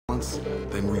once,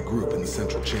 then regroup in the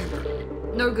central chamber.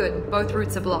 No good. Both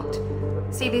routes are blocked.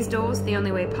 See these doors? The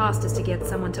only way past is to get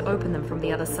someone to open them from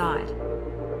the other side.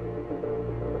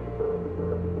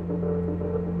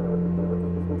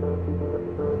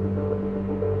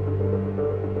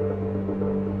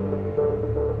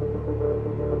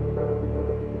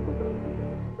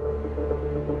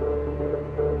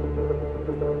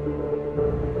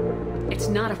 It's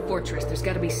not a fortress. There's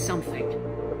gotta be something.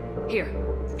 Here,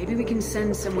 maybe we can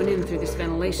send someone in through this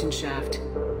ventilation shaft.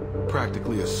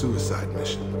 Practically a suicide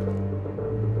mission.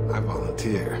 I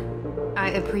volunteer. I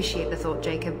appreciate the thought,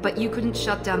 Jacob, but you couldn't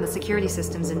shut down the security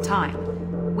systems in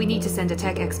time. We need to send a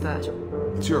tech expert.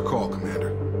 It's your call, Commander.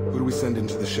 Who do we send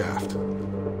into the shaft?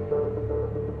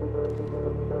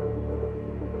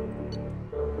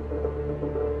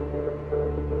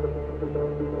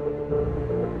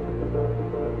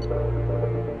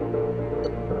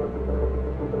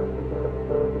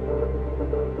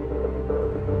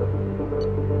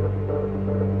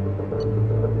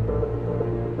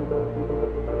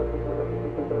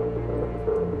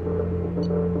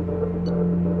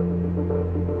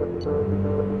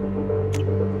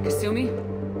 Kasumi,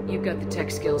 you've got the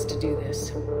tech skills to do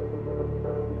this.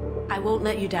 I won't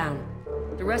let you down.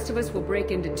 The rest of us will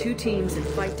break into 2 teams and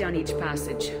fight down each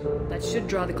passage. That should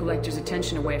draw the Collector's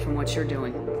attention away from what you're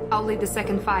doing. I'll lead the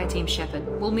second fire team,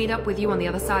 Shepard. We'll meet up with you on the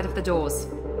other side of the doors.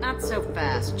 Not so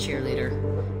fast, cheerleader.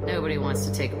 Nobody wants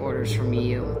to take orders from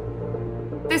you.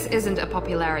 This isn't a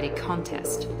popularity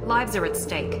contest. Lives are at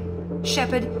stake.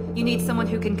 Shepard, you need someone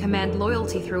who can command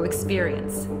loyalty through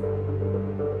experience.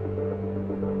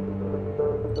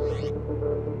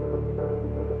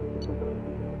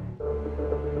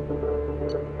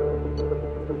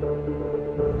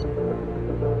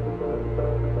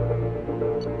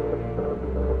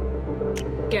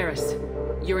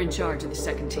 Garrus, you're in charge of the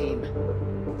second team.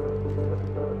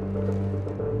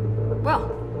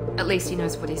 Well, at least he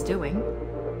knows what he's doing.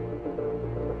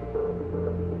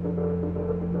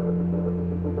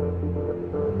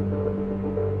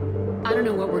 I don't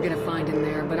know what we're gonna find in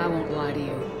there, but I won't lie to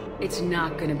you. It's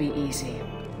not gonna be easy.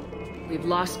 We've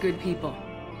lost good people.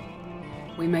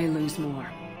 We may lose more.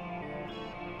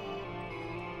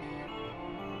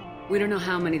 We don't know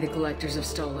how many the Collectors have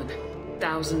stolen.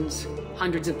 Thousands,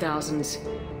 hundreds of thousands.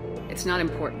 It's not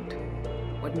important.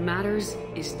 What matters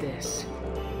is this.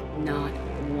 Not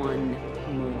one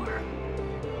more.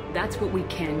 That's what we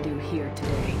can do here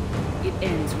today. It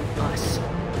ends with us.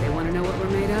 They want to know what we're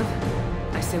made of?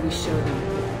 I say we show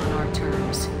them on our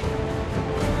terms.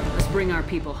 Let's bring our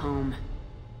people home.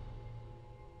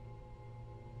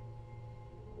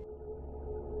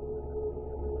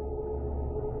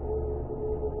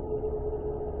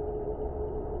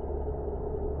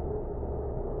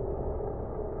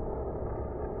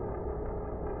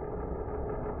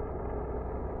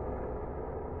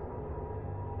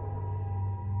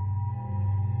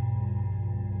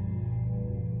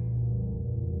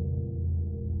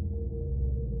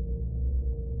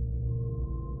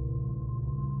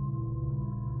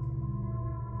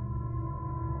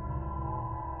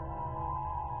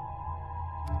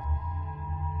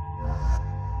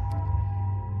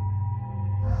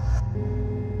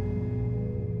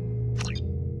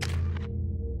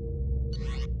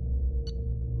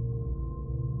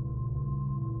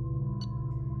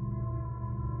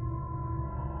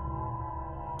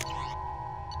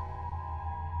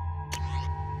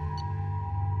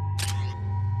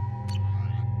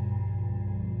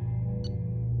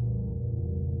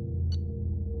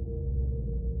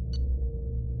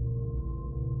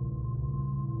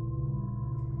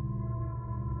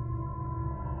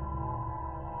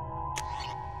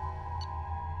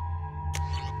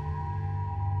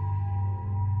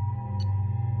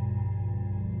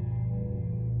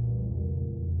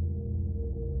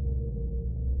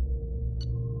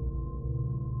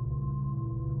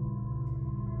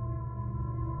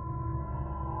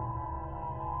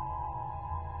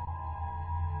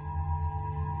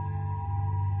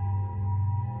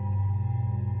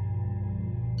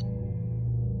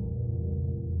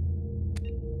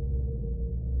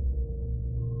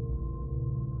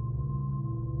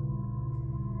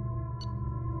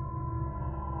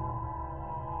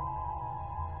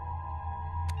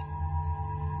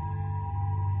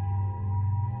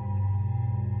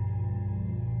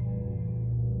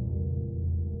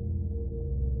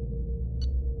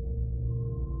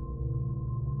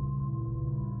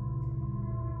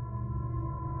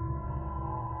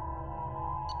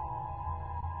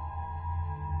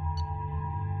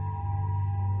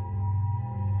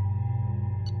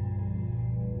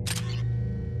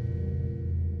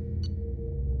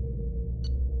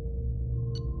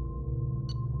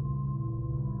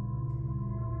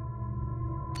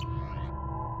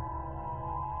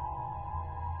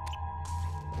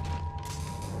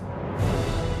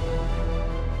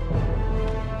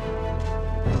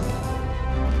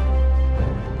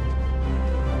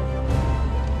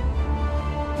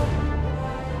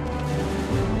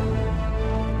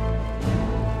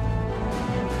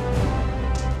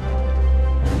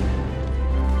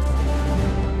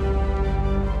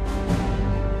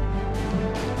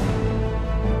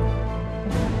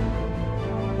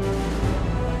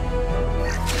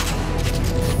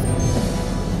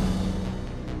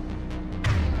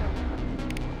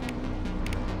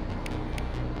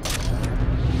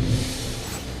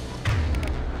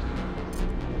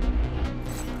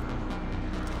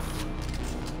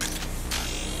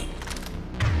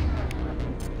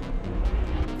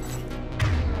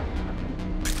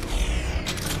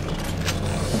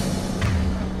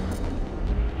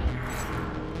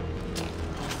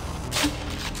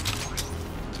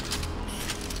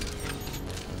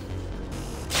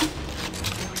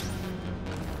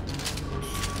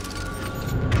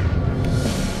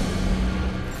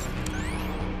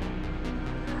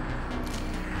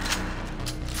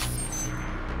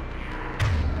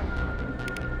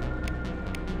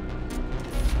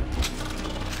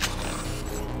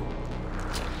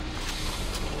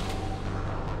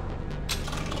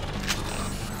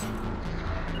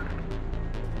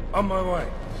 On my way.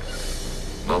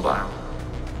 Mobile.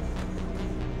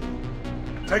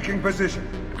 Taking position.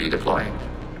 Redeploying.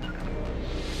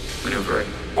 Maneuvering.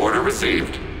 Order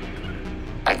received.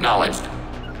 Acknowledged.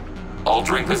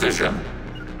 Altering position.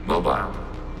 Mobile.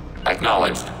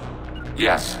 Acknowledged.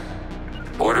 Yes.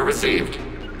 Order received.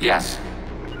 Yes.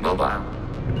 Mobile.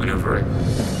 Maneuvering.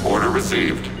 Order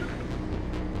received.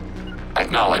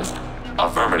 Acknowledged.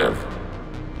 Affirmative.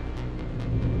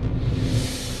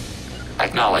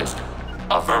 Acknowledged.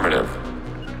 Affirmative.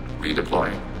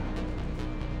 Redeploying.